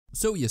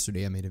So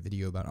yesterday I made a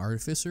video about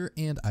Artificer,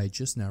 and I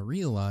just now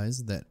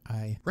realized that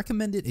I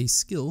recommended a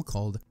skill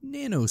called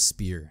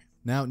Nanospear.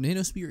 Now,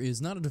 Nanospear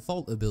is not a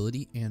default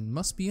ability and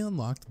must be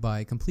unlocked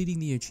by completing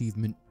the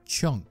achievement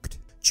Chunked.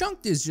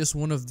 Chunked is just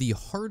one of the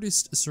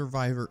hardest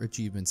survivor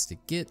achievements to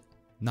get,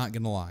 not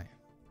gonna lie.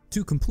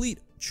 To complete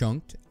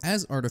Chunked,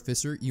 as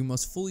Artificer, you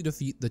must fully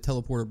defeat the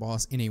teleporter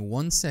boss in a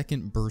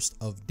 1-second burst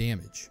of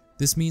damage.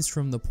 This means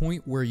from the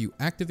point where you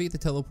activate the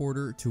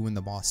teleporter to when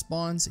the boss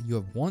spawns, you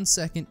have 1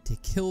 second to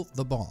kill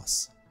the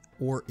boss,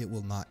 or it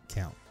will not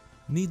count.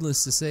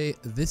 Needless to say,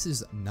 this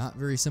is not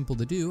very simple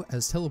to do,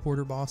 as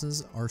teleporter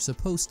bosses are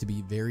supposed to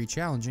be very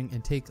challenging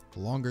and take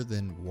longer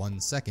than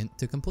 1 second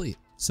to complete.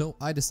 So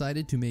I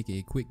decided to make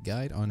a quick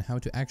guide on how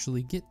to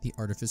actually get the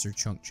Artificer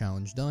Chunk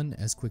challenge done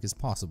as quick as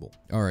possible.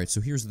 Alright,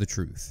 so here's the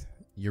truth.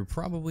 You're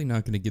probably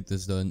not going to get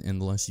this done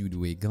unless you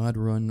do a god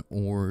run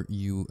or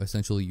you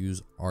essentially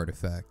use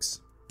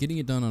artifacts. Getting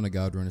it done on a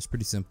god run is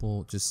pretty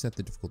simple. Just set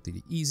the difficulty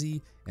to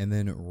easy and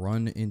then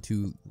run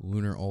into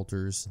lunar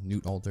altars,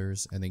 newt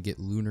altars, and then get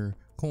lunar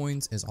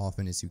coins as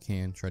often as you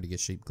can. Try to get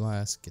shaped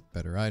glass, get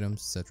better items,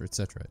 etc,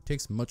 etc. It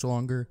takes much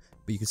longer,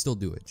 but you can still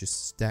do it.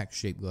 Just stack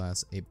shaped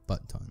glass a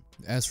butt ton.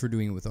 As for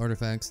doing it with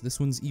artifacts, this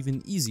one's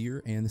even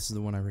easier, and this is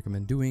the one I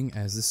recommend doing,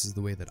 as this is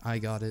the way that I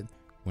got it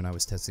when I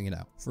was testing it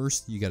out.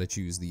 First, you gotta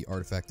choose the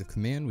Artifact of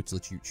Command, which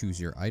lets you choose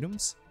your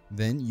items.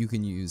 Then you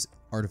can use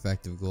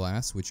Artifact of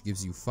Glass, which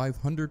gives you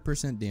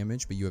 500%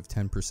 damage, but you have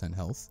 10%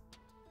 health.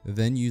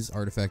 Then use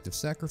Artifact of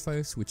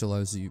Sacrifice, which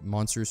allows you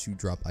monsters who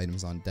drop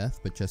items on death,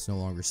 but just no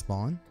longer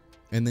spawn.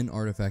 And then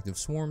Artifact of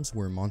Swarms,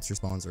 where monster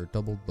spawns are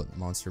doubled, but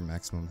monster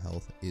maximum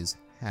health is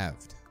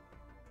halved.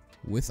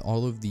 With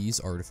all of these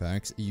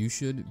artifacts, you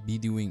should be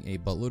doing a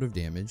buttload of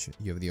damage.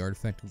 You have the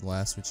Artifact of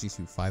Glass, which gives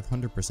you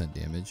 500%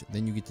 damage.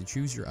 Then you get to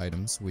choose your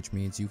items, which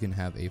means you can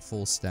have a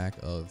full stack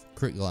of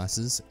crit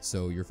glasses,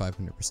 so your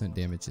 500%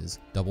 damage is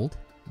doubled.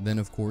 Then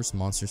of course,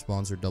 monster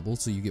spawns are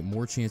doubled, so you get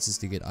more chances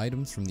to get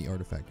items from the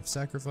Artifact of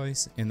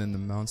Sacrifice. And then the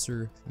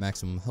monster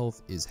maximum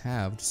health is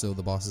halved, so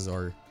the bosses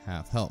are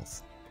half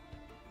health.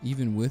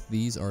 Even with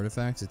these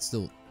artifacts, it's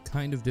still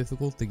kind of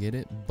difficult to get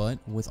it, but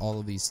with all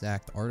of these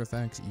stacked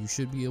artifacts, you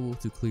should be able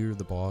to clear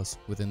the boss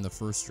within the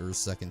first or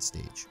second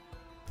stage.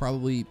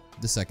 Probably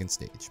the second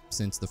stage,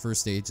 since the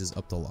first stage is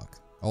up to luck.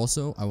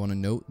 Also, I want to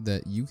note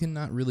that you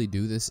cannot really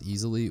do this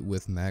easily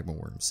with magma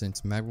worms,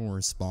 since magma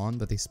worms spawn,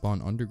 but they spawn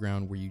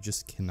underground where you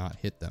just cannot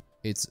hit them.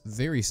 It's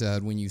very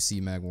sad when you see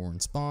magma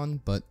worms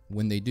spawn, but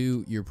when they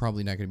do, you're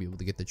probably not going to be able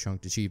to get the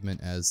Chunked achievement,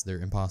 as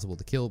they're impossible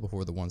to kill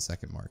before the 1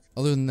 second mark.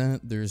 Other than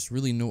that, there's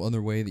really no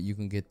other way that you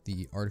can get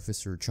the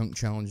Artificer Chunk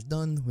challenge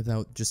done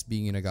without just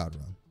being in a god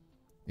run.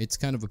 It's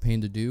kind of a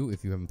pain to do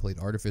if you haven't played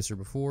Artificer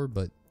before,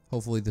 but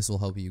hopefully this will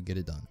help you get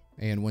it done.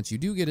 And once you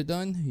do get it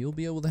done, you'll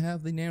be able to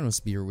have the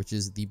Nanospear, which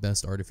is the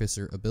best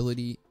Artificer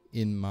ability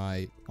in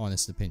my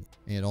honest opinion.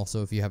 And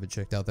also, if you haven't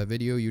checked out that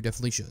video, you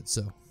definitely should,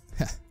 so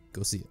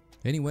go see it.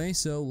 Anyway,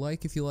 so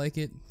like if you like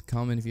it,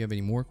 comment if you have any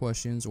more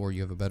questions or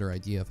you have a better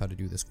idea of how to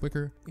do this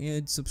quicker,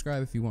 and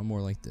subscribe if you want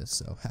more like this,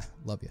 so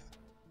love ya.